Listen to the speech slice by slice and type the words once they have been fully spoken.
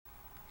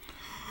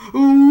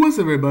Ooh, what's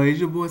up, everybody?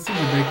 It's your boy Caesar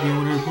back here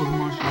with another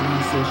Pokemon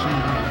Showdown session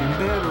and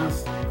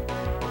battles.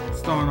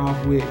 Starting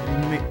off with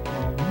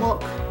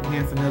Muck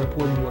against another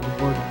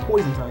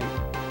poison type.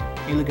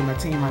 And look at my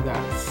team, I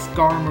got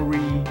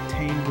Skarmory,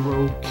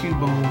 Tangro,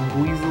 Cubone,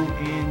 Weasel,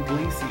 and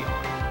Glaceon.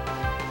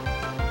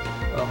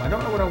 I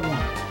don't know what I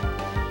want.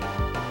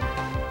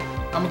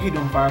 I'm gonna keep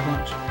doing Fire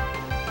Punch.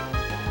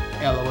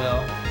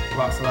 LOL,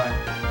 Rock Slide.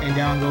 And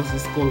down goes the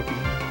Scorpion.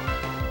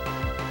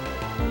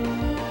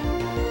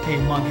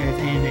 And Monk has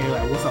his hand there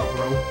like, what's up,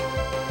 bro?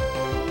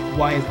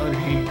 Why his other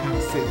hand kind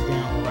of sits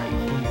down right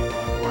here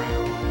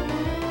around.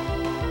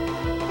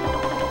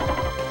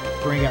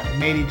 Bring out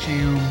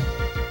Medicham,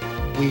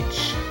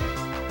 which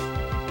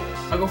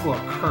I go for a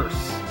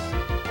curse.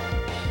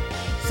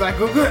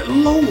 Psycho, good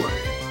lord!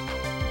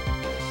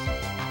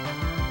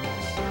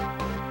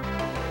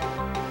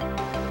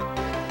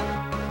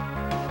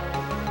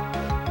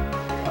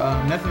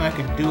 Nothing I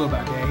can do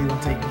about that. He's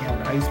gonna take me out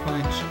with Ice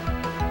Punch.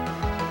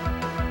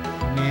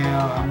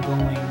 Now I'm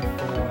going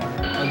for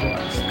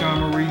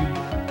Skarmory.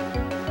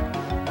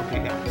 Okay,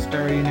 got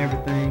sturdy and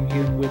everything.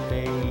 Hit him with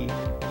a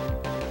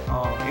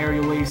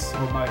aerial waste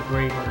or by a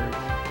Graybird,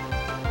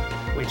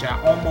 which I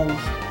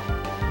almost,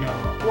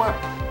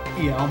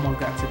 almost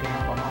got taken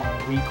out by my own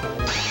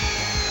recoil.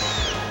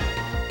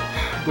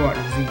 Go out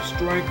to Z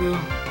Striker.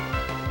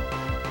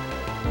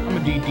 I'm a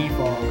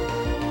default.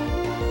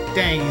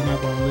 Dang, he's not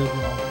gonna live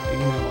long. He's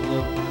not gonna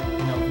live.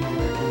 He's gonna do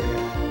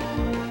that.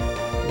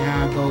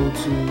 Now I go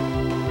to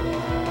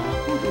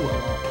who do I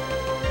want?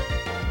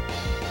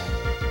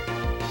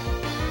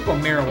 I'll go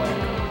Marowak.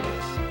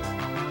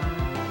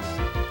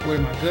 Where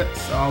are my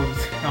guts? I don't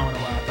know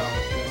why I thought it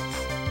was guts.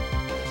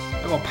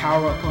 I go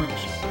Power Up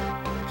Punch.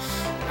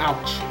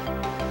 Ouch.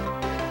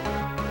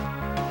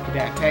 Get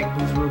that attack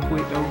boost real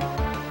quick though.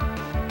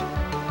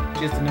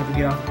 Just enough to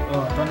get off.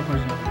 Thunder Punch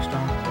is enough to be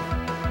strong.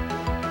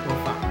 Well,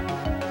 fine.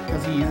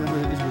 Because he uses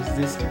his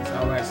resistance.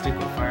 I'll rather stick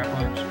with Fire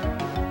Punch.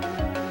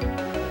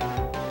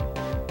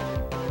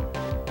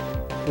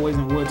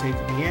 Poison would take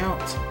me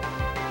out.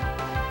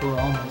 Well,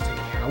 almost take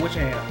me out. I wish I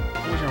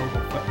would go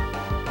fast.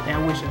 I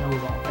wish I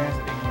was on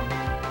faster than him.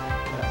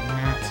 But I'm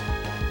not.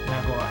 Now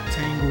go out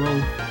Tangro.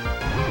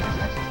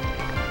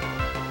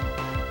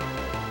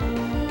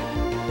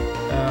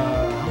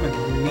 I'm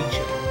gonna leech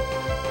it.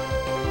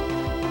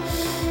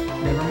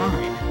 Never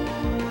mind.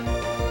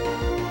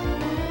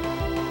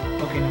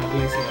 Okay, now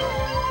Glaceon.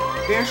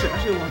 Yeah, I should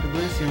have wanted the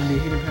Glaceon to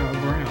hit him power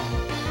ground.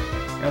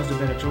 That was the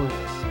better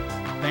choice.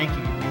 Thank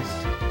you, you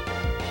missed.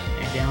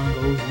 And down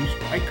goes the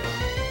Striker.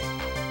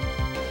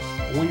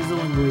 Weasel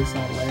and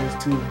Glaceon last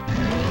two.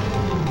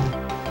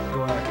 Go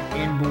out to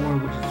Inboard,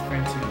 which is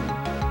friend 2.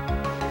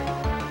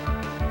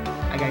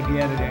 I gotta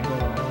get out of there and go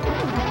to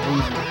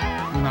Weasel.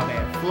 My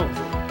bad,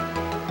 Floatzel.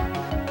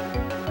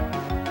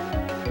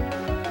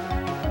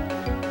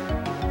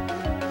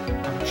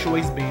 I'm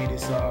choice banded,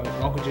 so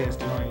Uncle Jazz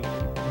the only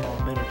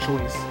better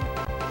choice.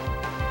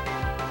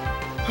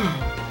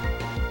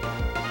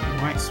 He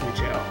might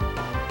switch out.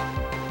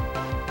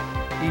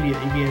 If he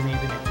has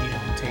anything that he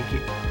can take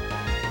it.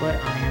 But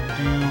I am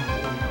down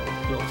for,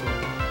 Floatzel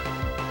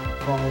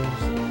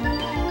falls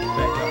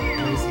back up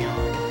Glaceon.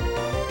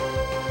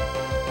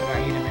 I got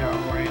hit in power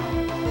ground.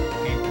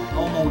 And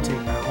almost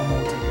take out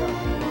the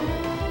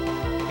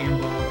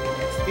Ember.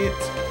 That's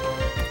it.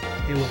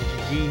 It was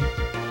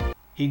GG.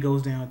 He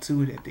goes down 2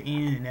 at the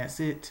end, and that's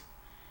it.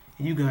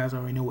 And you guys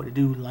already know what to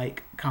do.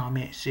 Like,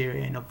 comment, share,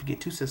 and don't forget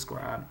to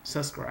subscribe.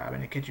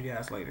 And I'll catch you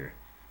guys later.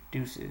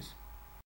 Deuces.